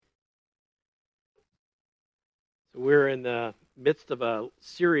So we're in the midst of a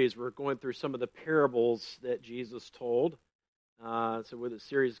series. We're going through some of the parables that Jesus told. The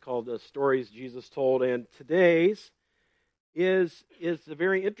series is called Stories Jesus Told, and today's is a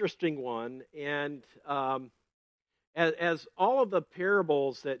very interesting one. And as all of the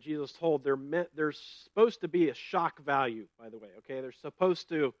parables that Jesus told, they're supposed to be a shock value. By the way, okay, they're supposed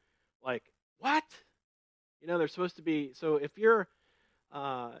to, like, what? They're supposed to be. So if you're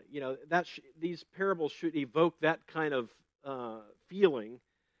these parables should evoke that kind of feeling.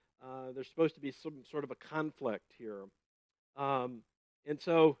 There's supposed to be some sort of a conflict here. Let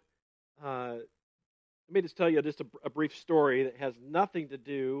me just tell you just a brief story that has nothing to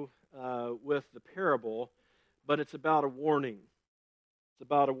do with the parable, but it's about a warning. It's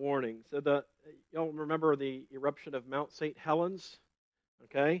about a warning. So y'all remember the eruption of Mount St. Helens?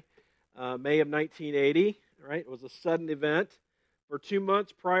 Okay, May of 1980. Right, it was a sudden event. For 2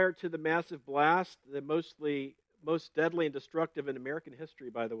 months prior to the massive blast, the most deadly and destructive in American history,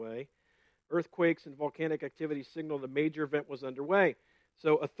 by the way, earthquakes and volcanic activity signaled a major event was underway.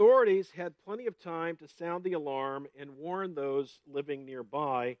 So authorities had plenty of time to sound the alarm and warn those living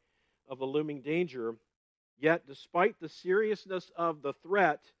nearby of the looming danger. Yet, despite the seriousness of the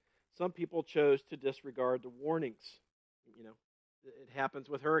threat, some people chose to disregard the warnings. It happens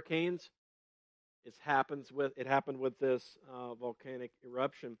with hurricanes. It happened with this volcanic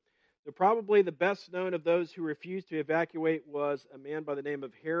eruption. So probably the best known of those who refused to evacuate was a man by the name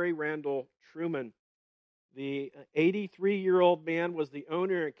of Harry Randall Truman. The 83-year-old man was the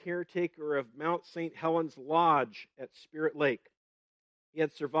owner and caretaker of Mount St. Helens Lodge at Spirit Lake. He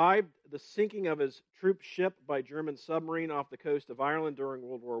had survived the sinking of his troop ship by German submarine off the coast of Ireland during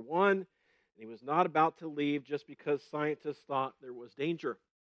World War I, and he was not about to leave just because scientists thought there was danger.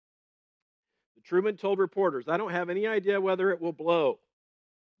 Truman told reporters, "I don't have any idea whether it will blow,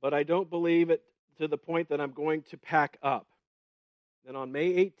 but I don't believe it to the point that I'm going to pack up." Then on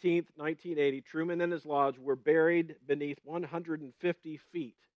May 18th, 1980, Truman and his lodge were buried beneath 150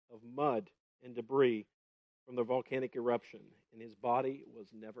 feet of mud and debris from the volcanic eruption, and his body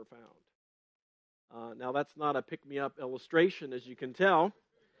was never found. Now, that's not a pick-me-up illustration, as you can tell,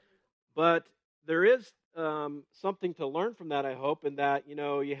 but there is something to learn from that, I hope, in that,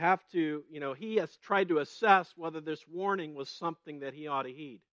 you have to, he has tried to assess whether this warning was something that he ought to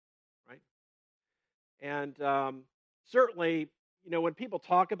heed, right? And certainly, when people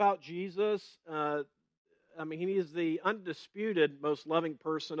talk about Jesus, he is the undisputed most loving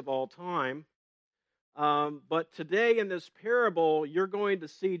person of all time. But today in this parable, you're going to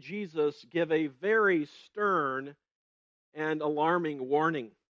see Jesus give a very stern and alarming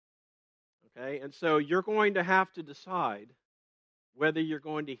warning. Okay, and so you're going to have to decide whether you're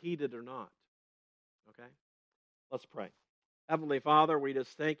going to heed it or not. Okay, let's pray. Heavenly Father, we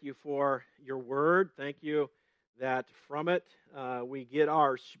just thank you for your word. Thank you that from it we get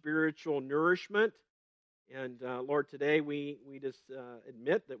our spiritual nourishment. And Lord, today we just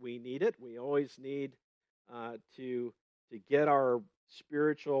admit that we need it. We always need to get our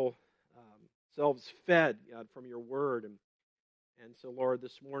spiritual selves fed, God, from your word. And so, Lord,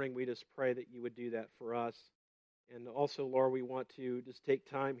 this morning we just pray that you would do that for us. And also, Lord, we want to just take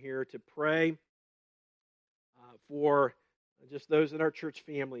time here to pray for just those in our church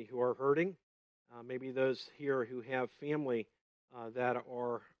family who are hurting. Maybe those here who have family that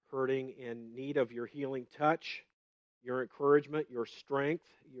are hurting in need of your healing touch, your encouragement, your strength,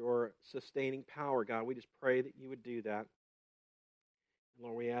 your sustaining power. God, we just pray that you would do that. And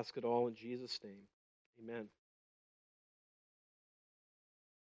Lord, we ask it all in Jesus' name. Amen.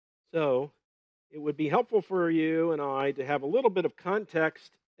 So, it would be helpful for you and I to have a little bit of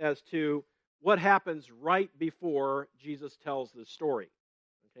context as to what happens right before Jesus tells the story.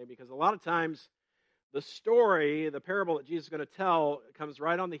 Okay, because a lot of times the story, the parable that Jesus is going to tell, comes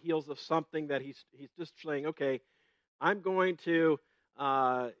right on the heels of something that he's just saying, okay, I'm going to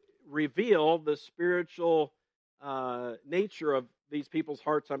reveal the spiritual nature of these people's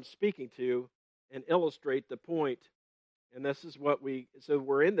hearts I'm speaking to and illustrate the point. And this is what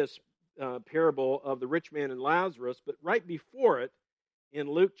we're in this parable of the rich man and Lazarus, but right before it, in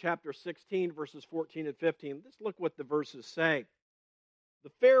Luke chapter 16, verses 14 and 15, let's look what the verses say.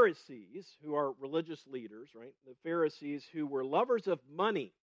 The Pharisees, who are religious leaders, right? The Pharisees who were lovers of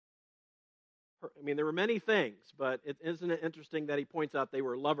money. There were many things, but isn't it interesting that he points out they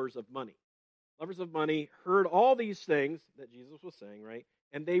were lovers of money? Lovers of money heard all these things that Jesus was saying, right?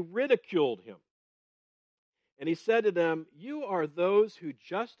 And they ridiculed him. And he said to them, "You are those who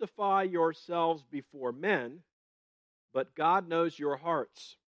justify yourselves before men, but God knows your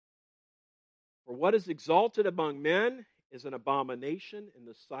hearts. For what is exalted among men is an abomination in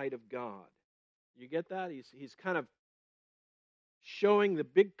the sight of God. You get that? He's kind of showing the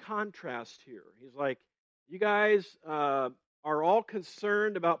big contrast here. He's like, you guys are all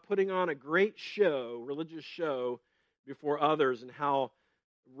concerned about putting on a great show, religious show, before others and how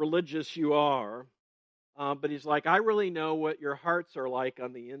religious you are. But he's like, I really know what your hearts are like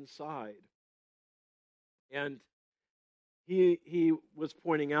on the inside. And he was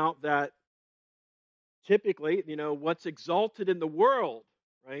pointing out that typically, what's exalted in the world,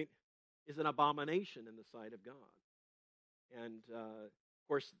 right, is an abomination in the sight of God. And, of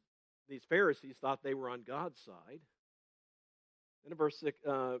course, these Pharisees thought they were on God's side. And in verse 6,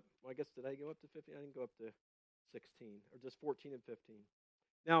 I guess, did I go up to 15? I didn't go up to 16, or just 14 and 15.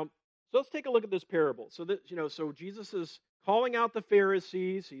 Now, so let's take a look at this parable. So that, so Jesus is calling out the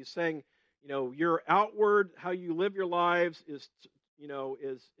Pharisees. He's saying, your outward, how you live your lives is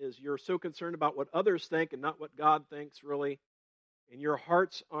you're so concerned about what others think and not what God thinks, really. And your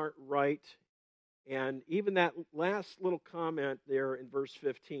hearts aren't right. And even that last little comment there in verse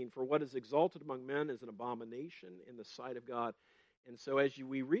 15, for what is exalted among men is an abomination in the sight of God. And so as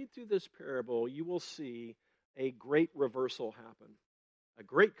we read through this parable, you will see a great reversal happen. A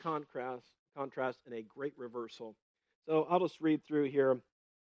great contrast and a great reversal. So I'll just read through here.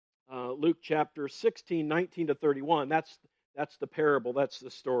 Luke chapter 16, 19 to 31. That's the parable. That's the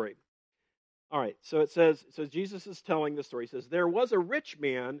story. All right, so it says, Jesus is telling the story. He says, there was a rich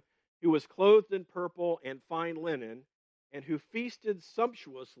man who was clothed in purple and fine linen, and who feasted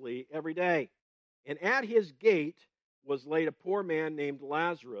sumptuously every day. And at his gate was laid a poor man named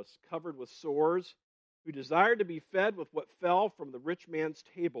Lazarus, covered with sores, who desired to be fed with what fell from the rich man's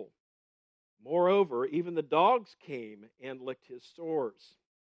table. Moreover, even the dogs came and licked his sores.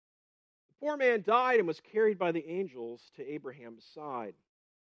 The poor man died and was carried by the angels to Abraham's side.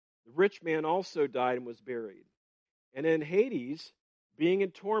 The rich man also died and was buried. And in Hades, being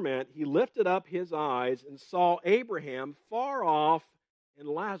in torment, he lifted up his eyes and saw Abraham far off and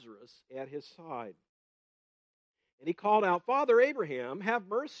Lazarus at his side. And he called out, Father Abraham, have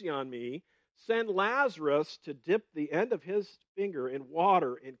mercy on me. Send Lazarus to dip the end of his finger in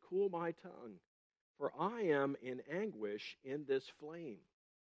water and cool my tongue, for I am in anguish in this flame.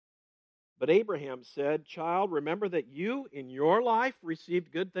 But Abraham said, Child, remember that you in your life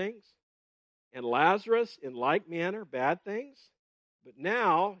received good things, and Lazarus in like manner bad things. But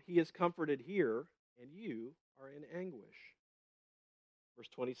now he is comforted here, and you are in anguish. Verse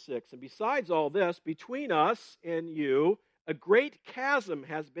 26, and besides all this, between us and you, a great chasm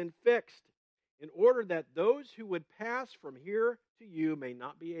has been fixed, in order that those who would pass from here to you may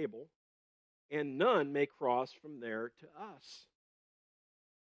not be able, and none may cross from there to us.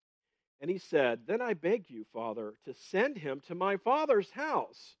 And he said, Then I beg you, Father, to send him to my father's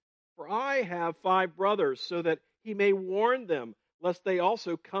house, for I have 5 brothers, so that he may warn them, lest they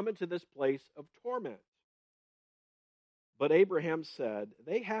also come into this place of torment. But Abraham said,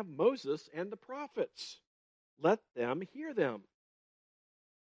 They have Moses and the prophets. Let them hear them.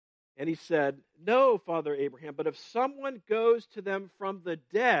 And he said, No, Father Abraham, but if someone goes to them from the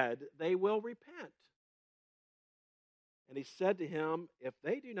dead, they will repent. And he said to him, If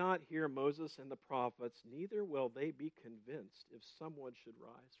they do not hear Moses and the prophets, neither will they be convinced if someone should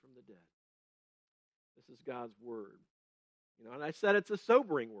rise from the dead. This is God's word. And I said it's a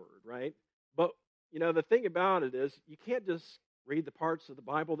sobering word, right? But, the thing about it is you can't just read the parts of the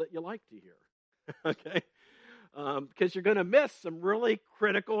Bible that you like to hear, okay? Because you're going to miss some really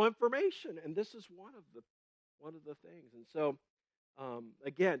critical information, and this is one of the things. And so,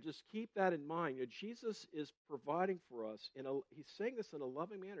 again, just keep that in mind. Jesus is providing for us he's saying this in a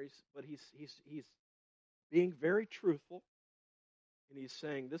loving manner, but he's being very truthful, and he's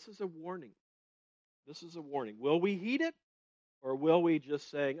saying this is a warning. This is a warning. Will we heed it, or will we just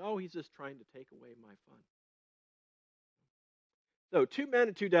say, "Oh, he's just trying to take away my fun"? So, 2 men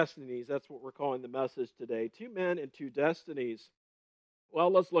and 2 destinies, that's what we're calling the message today. 2 men and 2 destinies. Well,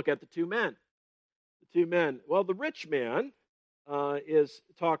 let's look at the 2 men. The 2 men. Well, the rich man is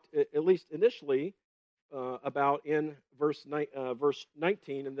talked, at least initially, about in verse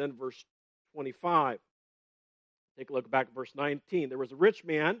 19 and then verse 25. Take a look back at verse 19. There was a rich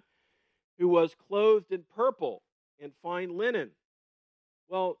man who was clothed in purple and fine linen.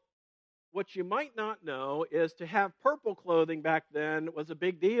 Well, what you might not know is to have purple clothing back then was a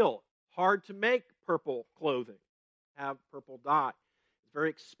big deal. Hard to make purple clothing, have purple dye. It's very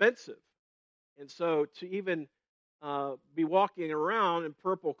expensive. And so to even be walking around in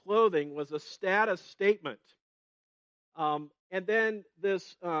purple clothing was a status statement. And then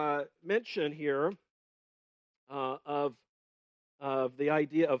this mention here of the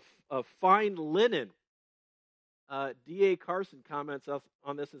idea of fine linen. D.A. Carson comments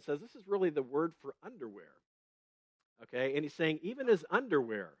on this and says this is really the word for underwear. Okay, and he's saying even his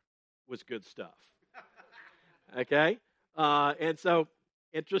underwear was good stuff. Okay, and so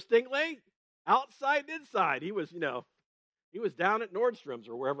interestingly, outside and inside, he was down at Nordstrom's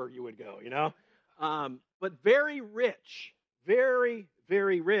or wherever you would go, but very rich, very,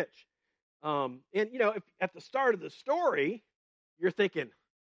 very rich. And if at the start of the story, you're thinking,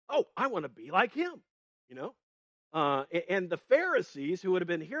 oh, I want to be like him, and the Pharisees who would have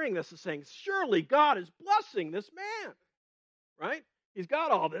been hearing this are saying, surely God is blessing this man, right? He's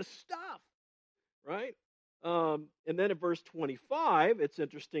got all this stuff, right? And then in verse 25, it's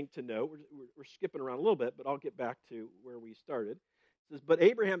interesting to note, we're skipping around a little bit, but I'll get back to where we started. It says, but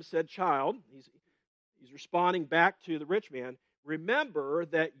Abraham said, child, he's responding back to the rich man, remember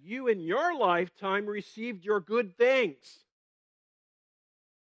that you in your lifetime received your good things.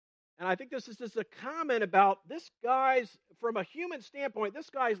 And I think this is just a comment about this guy's, from a human standpoint,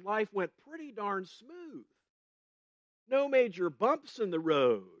 this guy's life went pretty darn smooth. No major bumps in the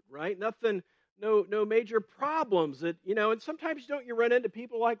road, right? Nothing, no major problems that, and sometimes don't you run into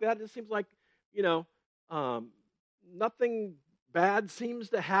people like that? It seems like, nothing bad seems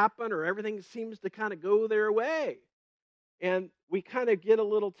to happen or everything seems to kind of go their way. And we kind of get a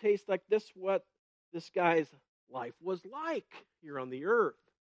little taste like this, what this guy's life was like here on the earth.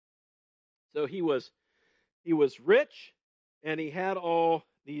 So he was rich, and he had all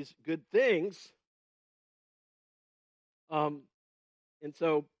these good things. And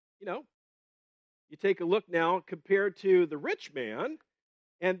so, you take a look now compared to the rich man,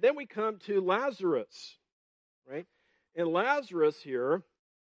 and then we come to Lazarus, right? And Lazarus here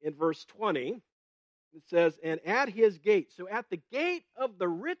in verse 20, it says, and at his gate, so at the gate of the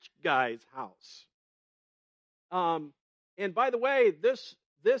rich guy's house. And by the way, this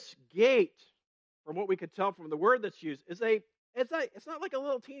gate, from what we could tell from the word that's used, it's not like a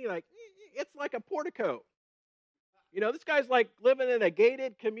little teeny, it's like a portico. This guy's like living in a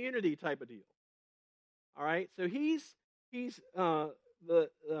gated community type of deal. All right, so he's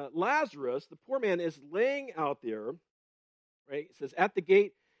Lazarus, the poor man, is laying out there, right? It says, at the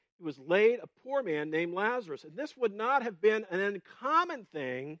gate he was laid a poor man named Lazarus. And this would not have been an uncommon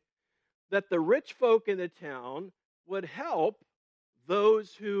thing that the rich folk in the town would help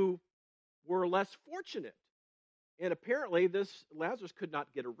those who were less fortunate. And apparently this Lazarus could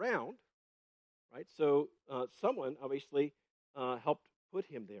not get around, right? So someone obviously helped put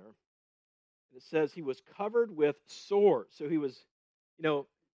him there. And it says he was covered with sores. So he was,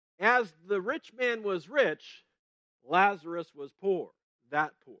 as the rich man was rich, Lazarus was poor,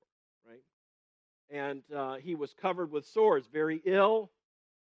 that poor, right? And he was covered with sores, very ill.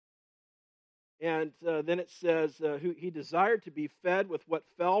 And then it says he desired to be fed with what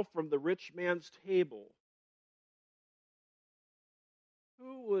fell from the rich man's table.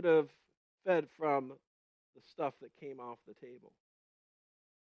 Who would have fed from the stuff that came off the table?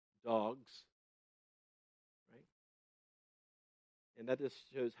 Dogs, right? And that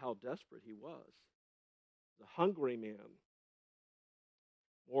just shows how desperate he was. The hungry man.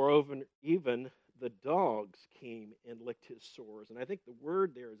 Moreover, even the dogs came and licked his sores. And I think the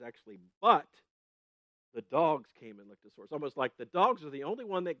word there is actually but. The dogs came and licked his sores. Almost like the dogs are the only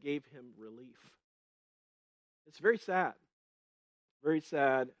one that gave him relief. It's very sad. Very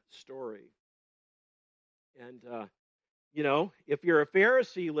sad story. And, if you're a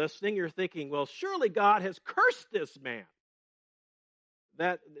Pharisee listening, you're thinking, well, surely God has cursed this man.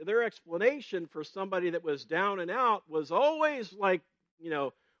 That their explanation for somebody that was down and out was always like,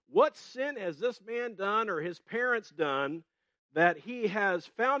 what sin has this man done or his parents done that he has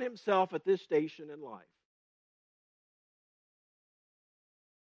found himself at this station in life?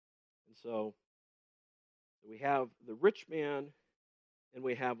 And so we have the rich man and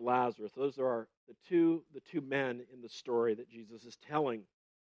we have Lazarus. Those are the two men in the story that Jesus is telling.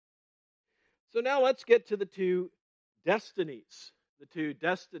 So now let's get to the two destinies. The two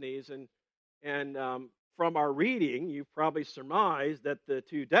destinies, and from our reading, you've probably surmised that the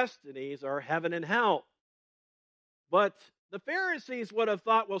two destinies are heaven and hell. But the Pharisees would have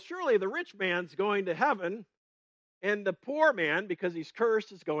thought, well, surely the rich man's going to heaven, and the poor man, because he's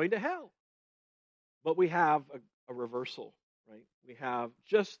cursed, is going to hell. But we have a reversal, right? We have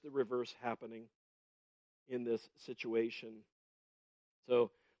just the reverse happening in this situation.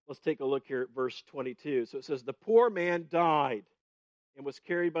 So let's take a look here at verse 22. So it says, the poor man died and was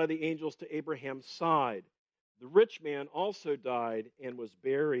carried by the angels to Abraham's side. The rich man also died and was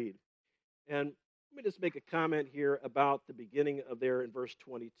buried. And let me just make a comment here about the beginning of there in verse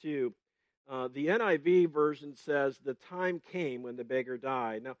 22. The NIV version says, the time came when the beggar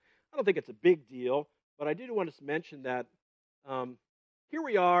died. Now, I don't think it's a big deal, But I did want to mention that here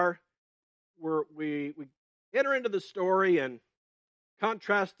we are, we enter into the story and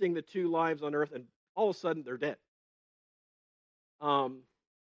contrasting the two lives on earth, and all of a sudden they're dead. And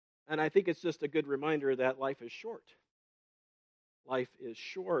I think it's just a good reminder that life is short. Life is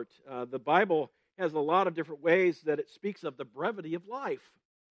short. The Bible has a lot of different ways that it speaks of the brevity of life.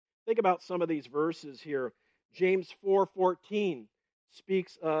 Think about some of these verses here. James 4:14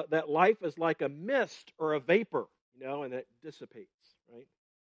 speaks that life is like a mist or a vapor, and it dissipates, right?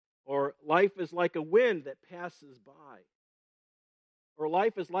 Or life is like a wind that passes by. Or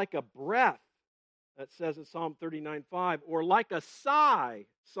life is like a breath, that says in Psalm 39:5, or like a sigh,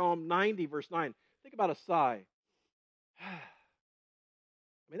 Psalm 90, verse 9. Think about a sigh. I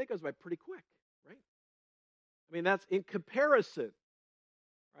mean, that goes by pretty quick, right? I mean, that's in comparison,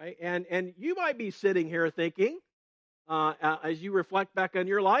 right? And you might be sitting here thinking, as you reflect back on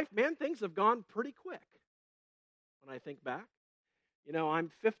your life, man, things have gone pretty quick. When I think back, I'm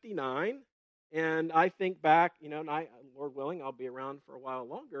 59, and I think back, and Lord willing, I'll be around for a while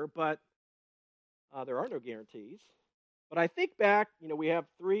longer, but there are no guarantees. But I think back, we have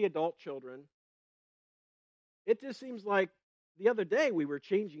 3 adult children. It just seems like the other day we were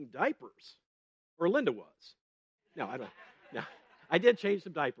changing diapers, or Linda was. No, I don't. No, I did change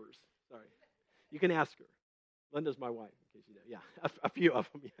some diapers. Sorry, you can ask her. Linda's my wife, in case you know. Yeah, a few of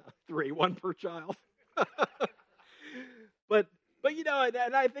them. Yeah, 3, 1 per child. But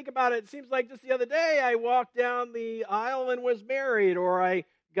and I think about it. It seems like just the other day I walked down the aisle and was married, or I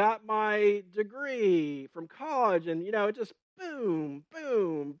got my degree from college, and it just boom,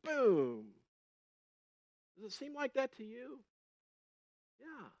 boom, boom. Does it seem like that to you?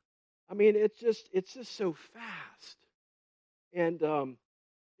 Yeah. I mean, it's just so fast. And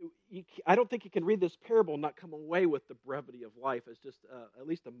I don't think you can read this parable and not come away with the brevity of life as just at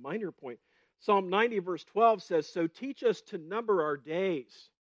least a minor point. Psalm 90, verse 12 says, "So teach us to number our days,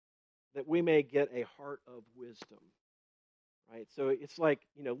 that we may get a heart of wisdom." Right? So it's like,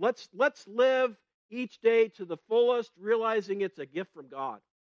 let's live each day to the fullest, realizing it's a gift from God.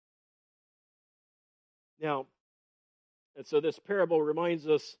 Now, and so this parable reminds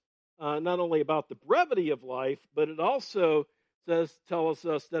us not only about the brevity of life, but it also tells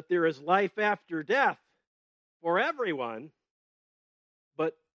us that there is life after death for everyone,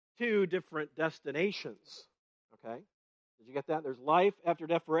 but 2 different destinations. Okay? Did you get that? There's life after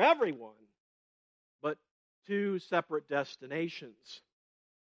death for everyone, but 2 separate destinations.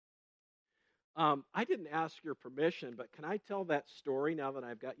 I didn't ask your permission, but can I tell that story now that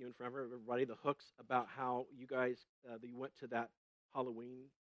I've got you in front of everybody, the hooks about how you guys you went to that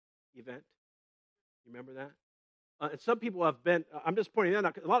Halloween event? You remember that? And some people have been. I'm just pointing that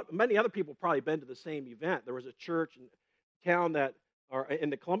out. Many other people probably been to the same event. There was a church in town or in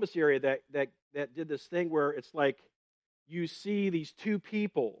the Columbus area that did this thing where it's like you see these 2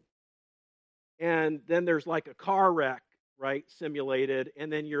 people, and then there's like a car wreck, right, simulated,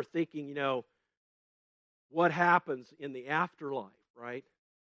 and then you're thinking, what happens in the afterlife, right?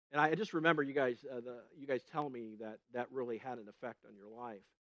 And I just remember you guys telling me that really had an effect on your life,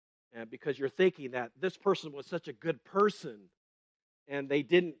 and because you're thinking that this person was such a good person, and they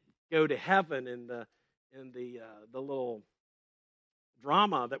didn't go to heaven in the little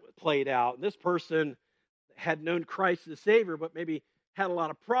drama that played out, and this person had known Christ as Savior, but maybe had a lot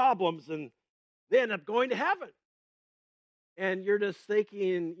of problems, and they end up going to heaven. And you're just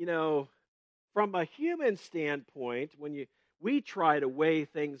thinking, from a human standpoint, when we try to weigh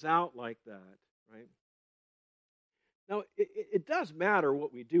things out like that, right? Now, it does matter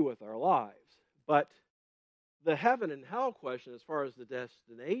what we do with our lives, but the heaven and hell question, as far as the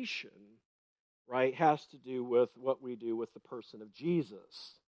destination, right, has to do with what we do with the person of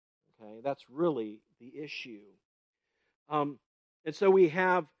Jesus. Okay, that's really the issue. And so we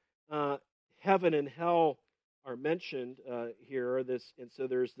have heaven and hell are mentioned here. And so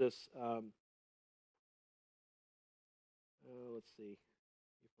there's this. Let's see.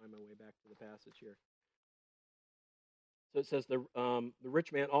 Let me find my way back to the passage here. So it says the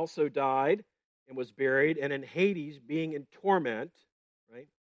rich man also died and was buried, and in Hades, being in torment, right?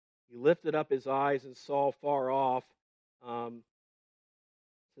 He lifted up his eyes and saw far off.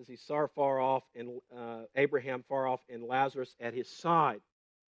 Says he saw far off, and Abraham far off, and Lazarus at his side.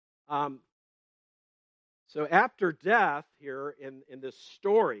 So after death here in this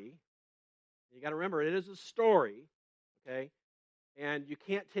story, you got to remember it is a story, okay? And you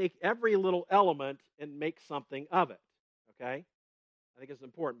can't take every little element and make something of it, okay? I think it's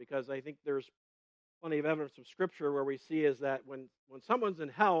important because I think there's plenty of evidence from Scripture where we see is that when someone's in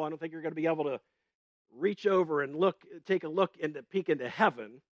hell, I don't think you're going to be able to reach over and peek into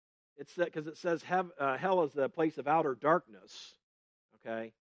heaven. It's because it says hell is the place of outer darkness.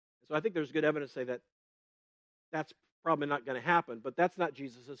 Okay, so I think there's good evidence to say that that's probably not going to happen, but that's not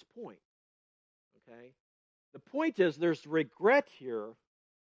Jesus' point. Okay, the point is there's regret here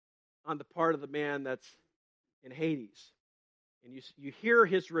on the part of the man that's in Hades, and you hear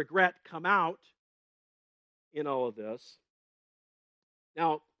his regret come out in all of this.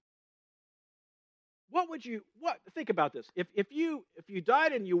 Now, think about this. If you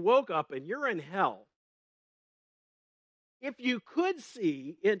died and you woke up and you're in hell, if you could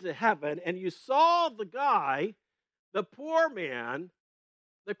see into heaven and you saw the guy, the poor man,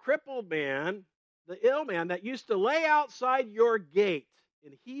 the crippled man, the ill man that used to lay outside your gate,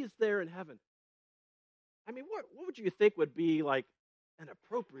 and he's there in heaven, I mean, what would you think would be like an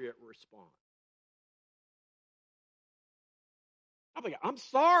appropriate response? I'm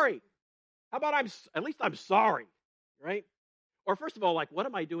sorry. How about at least I'm sorry, right? Or first of all, like, what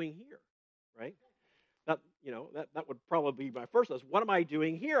am I doing here, right? That would probably be my first list. What am I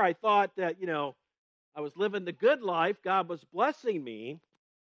doing here? I thought that, I was living the good life. God was blessing me.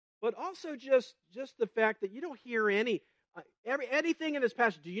 But also just the fact that you don't hear anything in this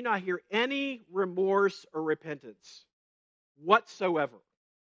passage, do you not hear any remorse or repentance whatsoever?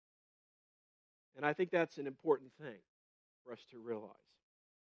 And I think that's an important thing for us to realize.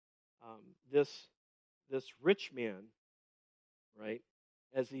 This rich man, right,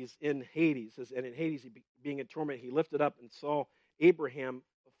 as he's in Hades, and in Hades, being in torment, he lifted up and saw Abraham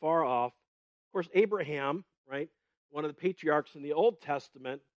far off. Of course, Abraham, right, one of the patriarchs in the Old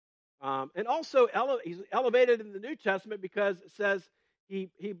Testament, and also he's elevated in the New Testament because it says he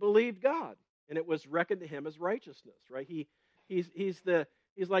believed God, and it was reckoned to him as righteousness, right?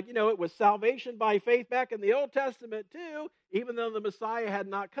 He's like, it was salvation by faith back in the Old Testament too, even though the Messiah had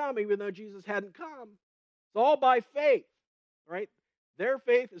not come, even though Jesus hadn't come. It's all by faith, right? Their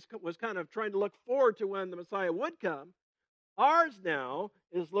faith was kind of trying to look forward to when the Messiah would come. Ours now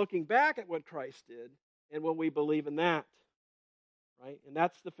is looking back at what Christ did, and when we believe in that, right? And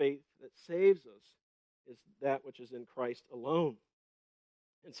that's the faith that saves us, is that which is in Christ alone.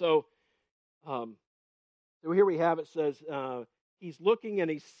 And so here we have, it says, he's looking and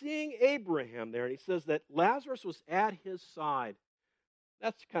he's seeing Abraham there, and he says that Lazarus was at his side.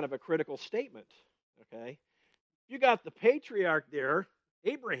 That's kind of a critical statement, okay? You got the patriarch there,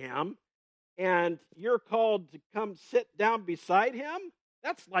 Abraham, and you're called to come sit down beside him?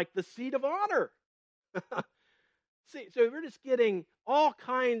 That's like the seat of honor. See, so we're just getting all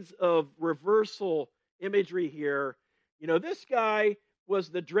kinds of reversal imagery here. This guy was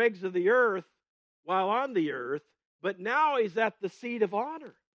the dregs of the earth while on the earth, but now he's at the seat of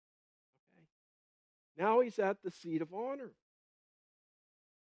honor. Okay? Now he's at the seat of honor.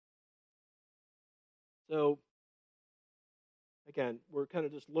 So, again, we're kind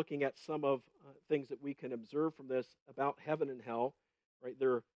of just looking at some of things that we can observe from this about heaven and hell. Right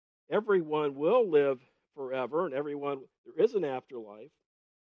there, everyone will live forever, and there is an afterlife,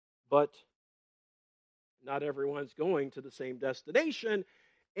 but not everyone's going to the same destination,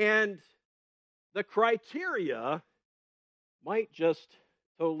 and the criteria might just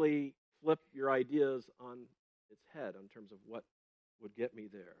totally flip your ideas on its head in terms of what would get me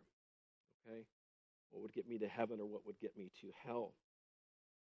there, okay? What would get me to heaven or what would get me to hell?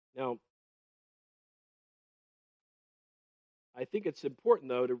 Now, I think it's important,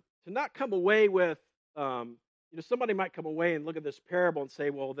 though, to not come away with, somebody might come away and look at this parable and say,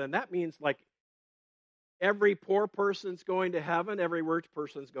 well, then that means like every poor person's going to heaven, every rich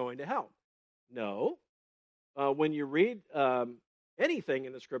person's going to hell. No. When you read anything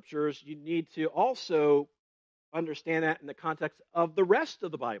in the Scriptures, you need to also understand that in the context of the rest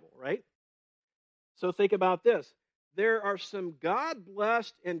of the Bible, right? So think about this. There are some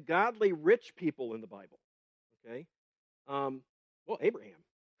God-blessed and godly rich people in the Bible, okay? Abraham,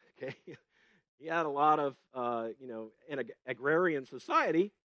 okay? He had a lot of, in an agrarian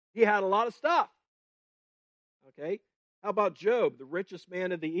society, he had a lot of stuff, okay? How about Job, the richest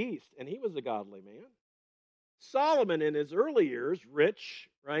man of the East? And he was a godly man. Solomon in his early years, rich,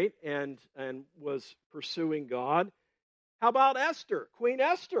 right, and was pursuing God. How about Esther, Queen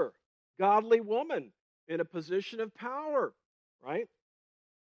Esther, godly woman in a position of power, right?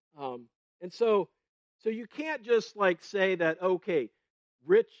 And so you can't just like say that, okay,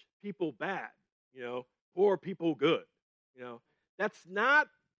 rich people bad, poor people good, That's not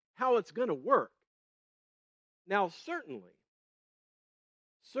how it's going to work. Now, certainly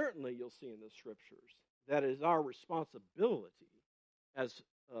you'll see in the Scriptures that it is our responsibility as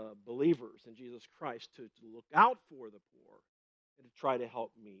believers in Jesus Christ to look out for the poor and to try to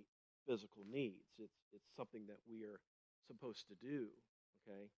help meet physical needs. It's something that we are supposed to do,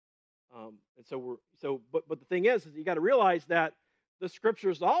 okay? But the thing is you got to realize that the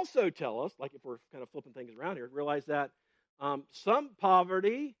scriptures also tell us, like if we're kind of flipping things around here, realize that some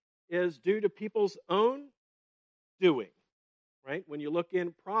poverty is due to people's own doing, right? When you look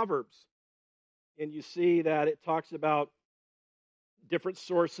in Proverbs and you see that it talks about different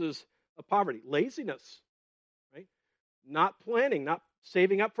sources of poverty, laziness, right? Not planning, not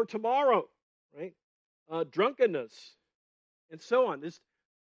saving up for tomorrow, right? Drunkenness, and so on.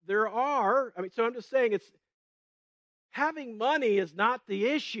 So I'm just saying having money is not the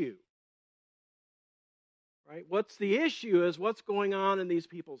issue, right? What's the issue is what's going on in these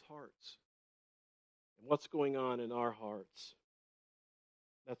people's hearts and what's going on in our hearts.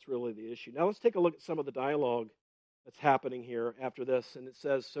 That's really the issue. Now let's take a look at some of the dialogue that's happening here after this. And it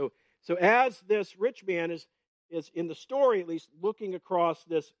says, so as this rich man is in the story, at least, looking across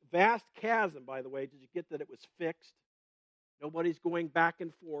this vast chasm, by the way, did you get that it was fixed? Nobody's going back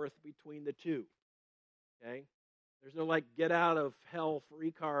and forth between the two. Okay? There's no get out of hell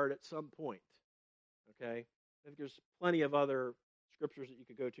free card at some point. Okay? I think there's plenty of other scriptures that you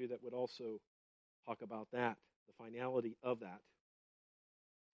could go to that would also talk about that, the finality of that.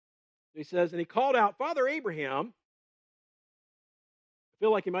 He says, and he called out, Father Abraham. I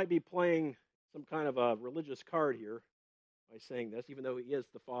feel like he might be playing some kind of a religious card here by saying this, even though he is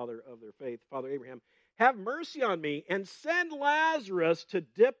the father of their faith. Father Abraham, have mercy on me and send Lazarus to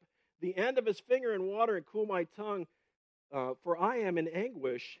dip the end of his finger in water and cool my tongue, for I am in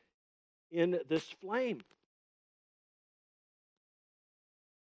anguish in this flame.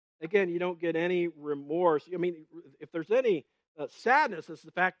 Again, you don't get any remorse. I mean, if there's any sadness, it's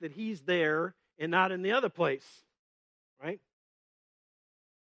the fact that he's there and not in the other place, right?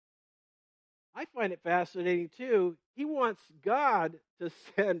 I find it fascinating, too. He wants God to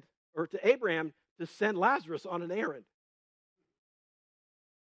send, or to Abraham, to send Lazarus on an errand.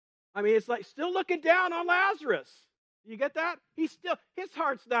 I mean, it's like still looking down on Lazarus. You get that? His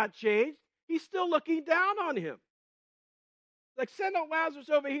heart's not changed. He's still looking down on him. Like, send out Lazarus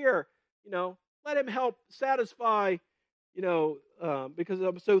over here. Let him help satisfy, because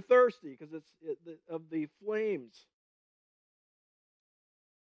I'm so thirsty, because of the flames.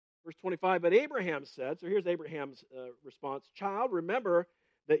 Verse 25, but Abraham said, so here's Abraham's response, Child, remember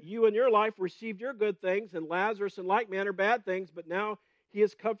that you in your life received your good things, and Lazarus in like manner bad things, but now he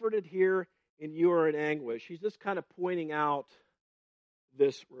is comforted here, and you are in anguish. He's just kind of pointing out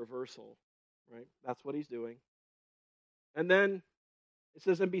this reversal, right? That's what he's doing. And then it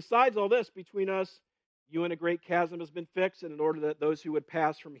says, and besides all this, between us, you and a great chasm has been fixed, and in order that those who would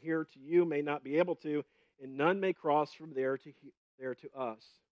pass from here to you may not be able to, and none may cross from there to us.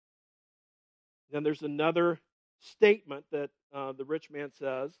 Then there's another statement that the rich man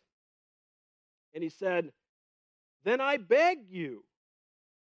says. And he said, then I beg you.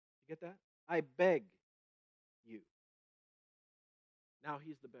 You get that? I beg you. Now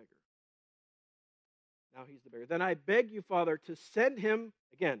he's the beggar. Then I beg you, Father, to send him.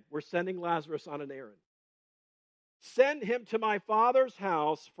 Again, we're sending Lazarus on an errand. Send him to my father's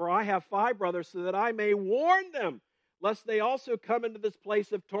house, for I have 5 brothers, so that I may warn them, lest they also come into this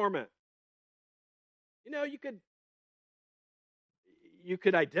place of torment. You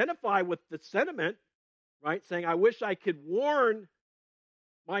could identify with the sentiment, right? Saying, I wish I could warn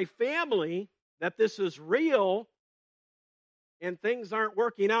my family that this is real and things aren't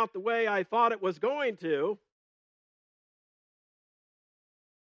working out the way I thought it was going to.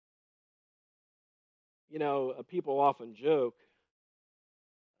 People often joke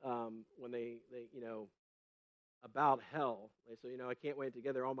when they about hell. They say, I can't wait to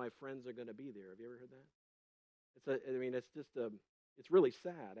get there. All my friends are going to be there. Have you ever heard that? It's really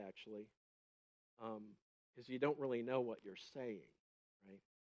sad, actually, because you don't really know what you're saying, right?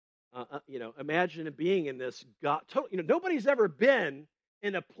 Imagine being in this God. Nobody's ever been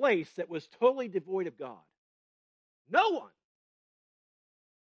in a place that was totally devoid of God. No one.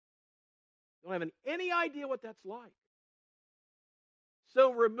 Don't have any idea what that's like.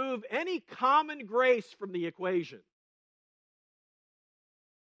 So remove any common grace from the equation.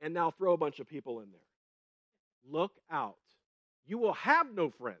 And now throw a bunch of people in there. Look out. You will have no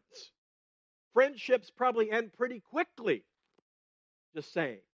friends. Friendships probably end pretty quickly. Just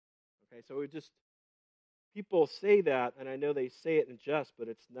saying. Okay, so people say that, and I know they say it in jest, but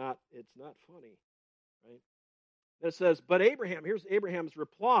it's not funny. Right? And it says, but Abraham, here's Abraham's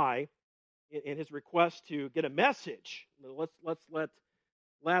reply in his request to get a message. Let's let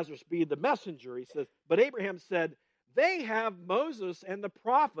Lazarus be the messenger. He says, but Abraham said, they have Moses and the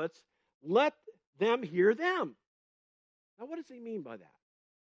prophets, let them hear them. Now, what does he mean by that?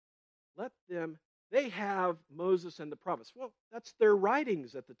 Let them They have Moses and the prophets. Well, that's their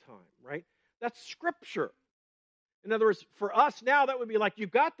writings at the time, right? That's Scripture. In other words, for us now, that would be like,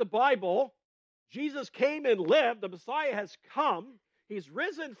 you've got the Bible. Jesus came and lived. The Messiah has come. He's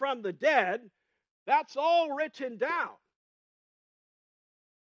risen from the dead. That's all written down.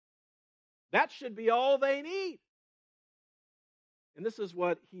 That should be all they need. And this is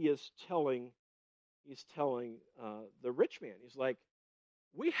what he is telling. He's telling the rich man. He's like,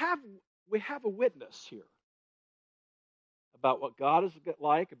 we have a witness here about what God is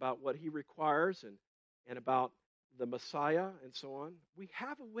like, about what he requires, and about the Messiah and so on. We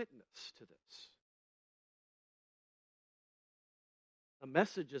have a witness to this. A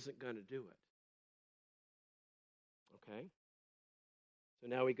message isn't going to do it. Okay? So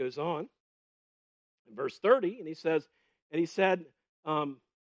now he goes on in verse 30, and he said,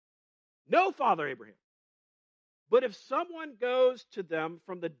 no, Father Abraham, but if someone goes to them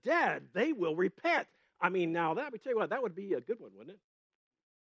from the dead, they will repent. I mean, now that, let me tell you what, that would be a good one, wouldn't it?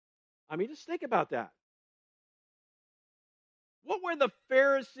 I mean, just think about that. What were the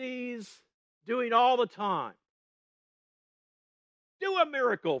Pharisees doing all the time? Do a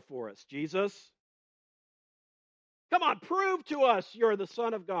miracle for us, Jesus. Come on, prove to us you're the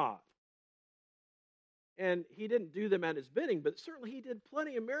Son of God. And he didn't do them at his bidding, but certainly he did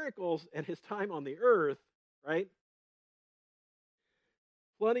plenty of miracles at his time on the earth, right?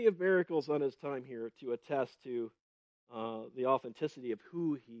 Plenty of miracles on his time here to attest to the authenticity of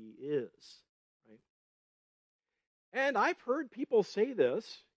who he is, right? And I've heard people say this,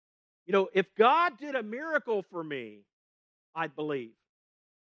 if God did a miracle for me, I'd believe.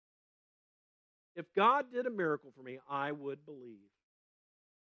 If God did a miracle for me, I would believe.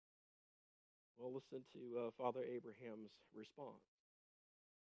 Well, listen to Father Abraham's response.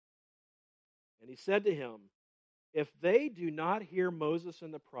 And he said to him, if they do not hear Moses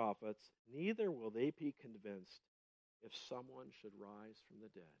and the prophets, neither will they be convinced if someone should rise from the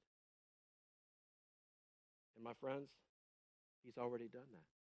dead. And my friends, he's already done that.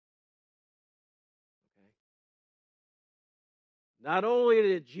 Okay? Not only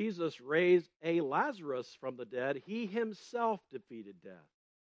did Jesus raise a Lazarus from the dead, he himself defeated death.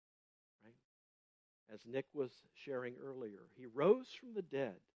 As Nick was sharing earlier, he rose from the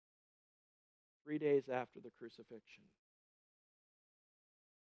dead 3 days after the crucifixion.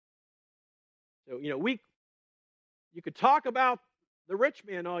 So, you could talk about the rich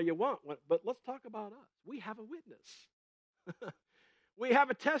man all you want, but let's talk about us. We have a witness. We have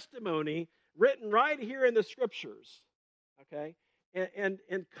a testimony written right here in the Scriptures. Okay? And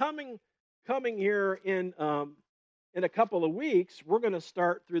coming here in a couple of weeks, we're going to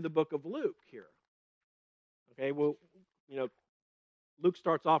start through the book of Luke here. Okay, well, Luke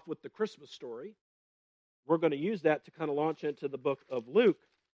starts off with the Christmas story. We're going to use that to kind of launch into the book of Luke.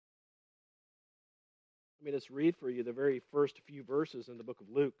 Let me just read for you the very first few verses in the book of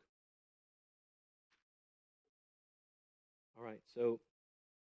Luke. All right, so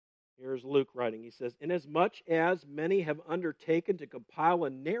here's Luke writing. He says, inasmuch as many have undertaken to compile a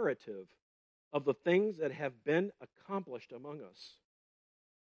narrative of the things that have been accomplished among us,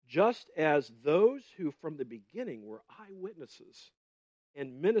 just as those who from the beginning were eyewitnesses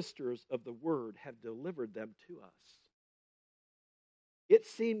and ministers of the word have delivered them to us. It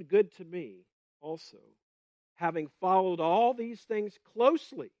seemed good to me also, having followed all these things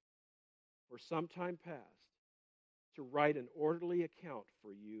closely for some time past, to write an orderly account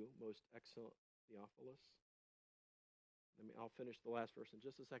for you, most excellent Theophilus. I'll finish the last verse in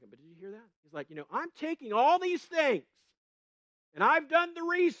just a second, but did you hear that? He's like, I'm taking all these things, and I've done the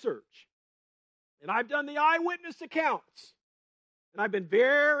research, and I've done the eyewitness accounts, and I've been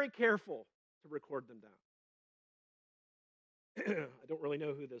very careful to record them down. I don't really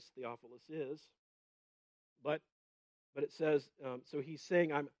know who this Theophilus is, but it says, so he's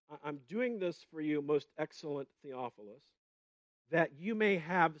saying, I'm doing this for you, most excellent Theophilus, that you may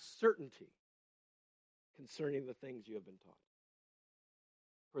have certainty concerning the things you have been taught.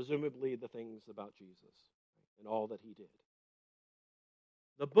 Presumably the things about Jesus and all that he did.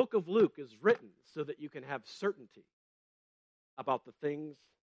 The book of Luke is written so that you can have certainty about the things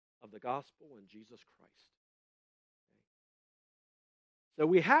of the gospel and Jesus Christ. Okay. So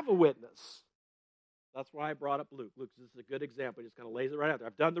we have a witness. That's why I brought up Luke. Luke is a good example. He just kind of lays it right out there.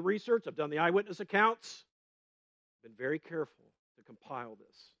 I've done the research. I've done the eyewitness accounts. Been very careful to compile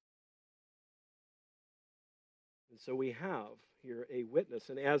this. And so we have here a witness.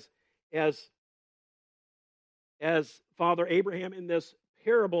 And as Father Abraham in this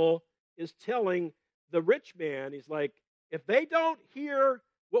parable is telling the rich man, he's like, if they don't hear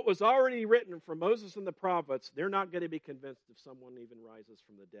what was already written from Moses and the prophets, they're not going to be convinced if someone even rises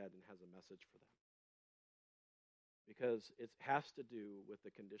from the dead and has a message for them. because it has to do with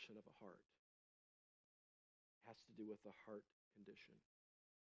the condition of a heart. It has to do with the heart condition.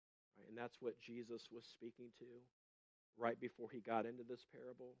 Right? And that's what Jesus was speaking to right before he got into this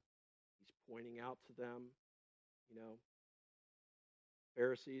parable. He's pointing out to them,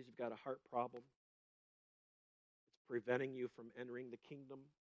 Pharisees, you've got a heart problem. It's preventing you from entering the kingdom.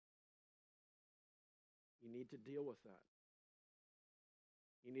 You need to deal with that.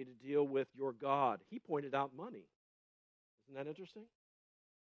 You need to deal with your God. He pointed out money. Isn't that interesting?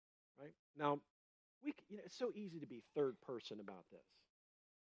 Right? Now, it's so easy to be third person about this.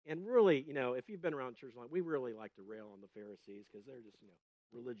 And really, if you've been around church long, we really like to rail on the Pharisees because they're just,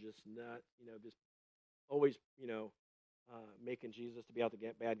 religious nut, just always, making Jesus to be out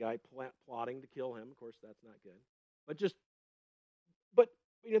the bad guy, plotting to kill him. Of course, that's not good. But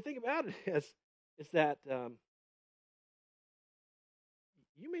think about it is that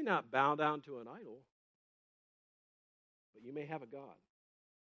you may not bow down to an idol, but you may have a God.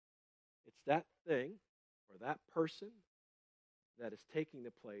 It's that thing or that person that is taking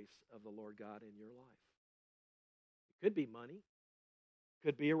the place of the Lord God in your life. It could be money.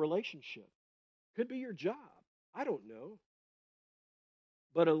 Could be a relationship. Could be your job. I don't know.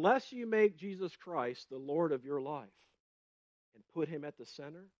 But unless you make Jesus Christ the Lord of your life and put him at the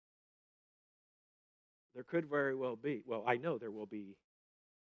center, there could very well be, I know there will be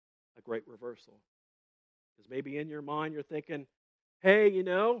a great reversal. Because maybe in your mind you're thinking, hey,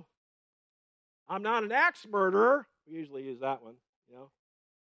 I'm not an axe murderer. We usually use that one,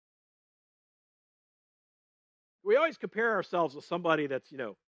 We always compare ourselves with somebody that's,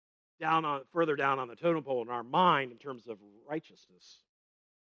 further down on the totem pole in our mind in terms of righteousness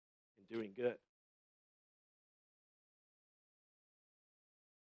and doing good.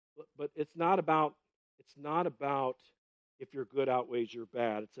 But it's not about if your good outweighs your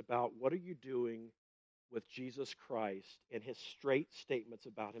bad. It's about what are you doing with Jesus Christ and his straight statements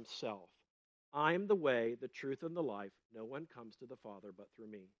about himself. I am the way, the truth, and the life. No one comes to the Father but through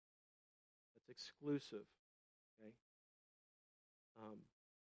me. That's exclusive. Okay?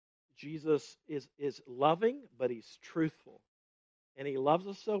 Jesus is loving, but he's truthful. And he loves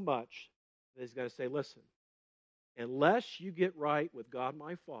us so much that he's going to say, listen, unless you get right with God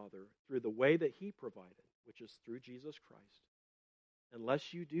my Father through the way that he provided, which is through Jesus Christ,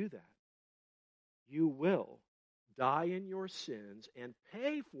 unless you do that, you will die in your sins and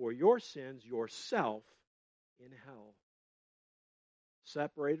pay for your sins yourself in hell,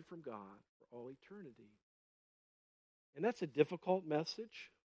 separated from God for all eternity. And that's a difficult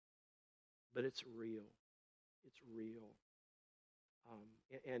message, but it's real. It's real.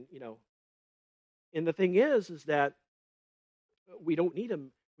 And the thing is that we don't need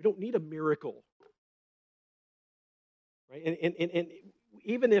a miracle, right? And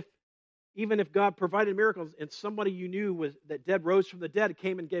even if God provided miracles and somebody you knew was that dead rose from the dead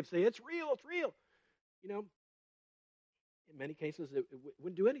came and say it's real, in many cases it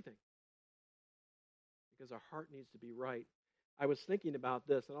wouldn't do anything because our heart needs to be right. I was thinking about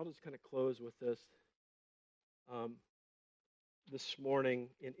this, and I'll just kind of close with this. This morning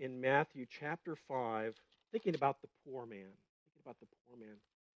in Matthew chapter 5, thinking about the poor man.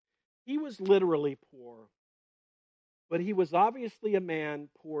 He was literally poor, but he was obviously a man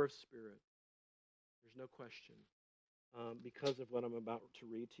poor of spirit. There's no question, because of what I'm about to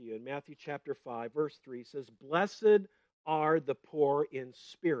read to you. In Matthew chapter 5, verse 3 says, "Blessed are the poor in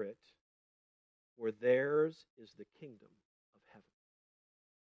spirit, for theirs is the kingdom of heaven."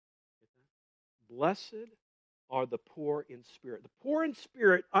 Blessed are the poor in spirit. The poor in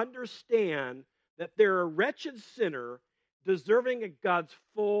spirit understand that they're a wretched sinner deserving of God's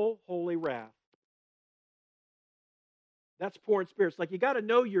full holy wrath. That's poor in spirit. It's like you got to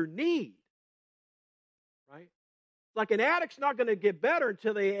know your need, right? It's like an addict's not going to get better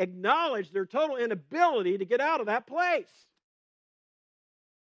until they acknowledge their total inability to get out of that place.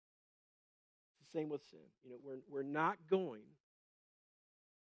 It's the same with sin. We're not going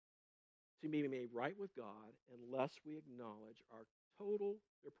to be made right with God unless we acknowledge our total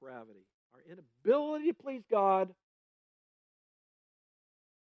depravity, our inability to please God,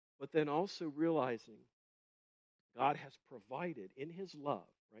 but then also realizing God has provided in his love,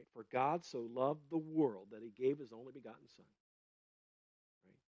 right? For God so loved the world that he gave his only begotten Son.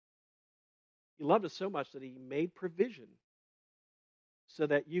 Right? He loved us so much that he made provision so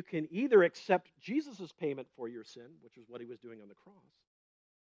that you can either accept Jesus' payment for your sin, which was what he was doing on the cross.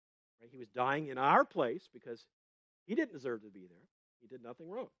 Right? He was dying in our place because he didn't deserve to be there. He did nothing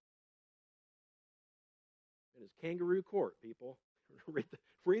wrong. In his kangaroo court, people,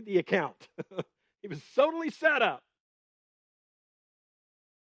 read the account. He was totally set up.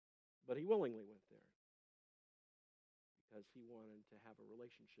 But he willingly went there. he wanted to have a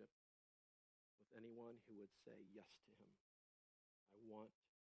relationship with anyone who would say yes to him.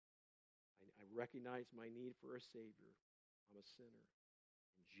 I recognize my need for a Savior. I'm a sinner.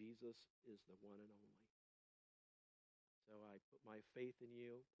 And Jesus is the one and only. So I put my faith in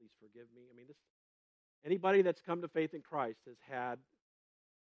you. Please forgive me. Anybody that's come to faith in Christ has had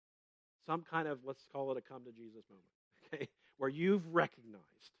some kind of, let's call it a come to Jesus moment, okay? Where you've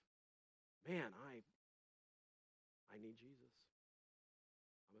recognized, man, I need Jesus.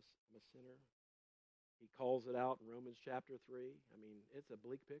 I'm a sinner. He calls it out in Romans chapter 3. It's a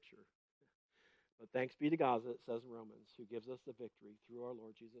bleak picture. But thanks be to God, as it says in Romans, who gives us the victory through our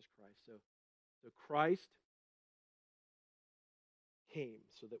Lord Jesus Christ. So Christ came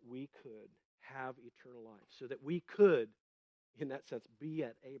so that we could have eternal life, so that we could, in that sense, be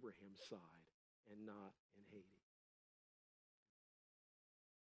at Abraham's side and not in Hades.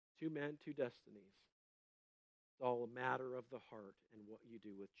 2 men, 2 destinies. It's all a matter of the heart and what you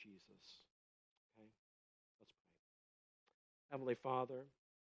do with Jesus. Okay? Let's pray. Heavenly Father,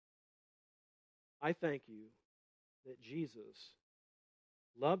 I thank you that Jesus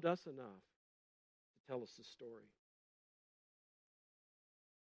loved us enough to tell us the story.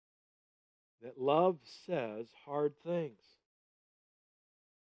 That love says hard things.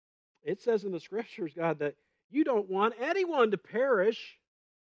 It says in the Scriptures, God, that you don't want anyone to perish.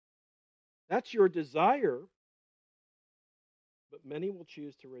 That's your desire. But many will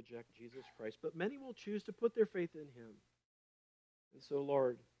choose to reject Jesus Christ. But many will choose to put their faith in Him. And so,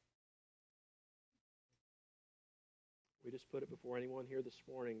 Lord, we just put it before anyone here this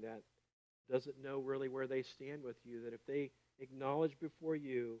morning that doesn't know really where they stand with you, that if they acknowledge before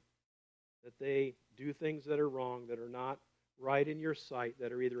you that they do things that are wrong, that are not right in your sight,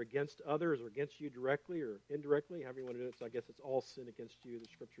 that are either against others or against you directly or indirectly, however you want to do it. So I guess it's all sin against you, the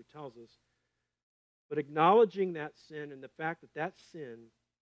Scripture tells us. But acknowledging that sin and the fact that that sin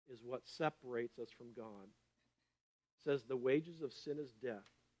is what separates us from God. It says the wages of sin is death.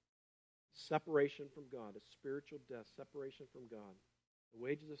 Separation from God, a spiritual death, separation from God. The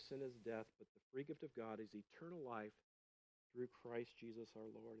wages of sin is death, but the free gift of God is eternal life through Christ Jesus our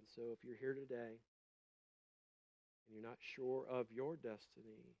Lord. And so if you're here today and you're not sure of your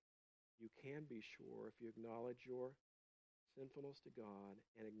destiny, you can be sure if you acknowledge your sinfulness to God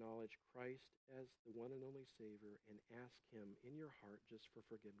and acknowledge Christ as the one and only Savior and ask Him in your heart just for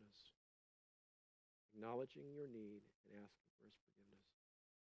forgiveness. Acknowledging your need and asking for His forgiveness.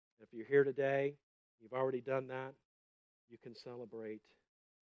 And if you're here today, you've already done that, you can celebrate.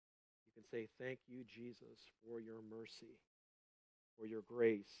 You can say, thank you, Jesus, for your mercy, for your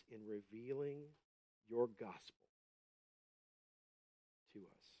grace in revealing your gospel to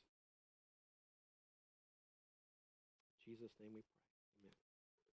us. In Jesus' name we pray.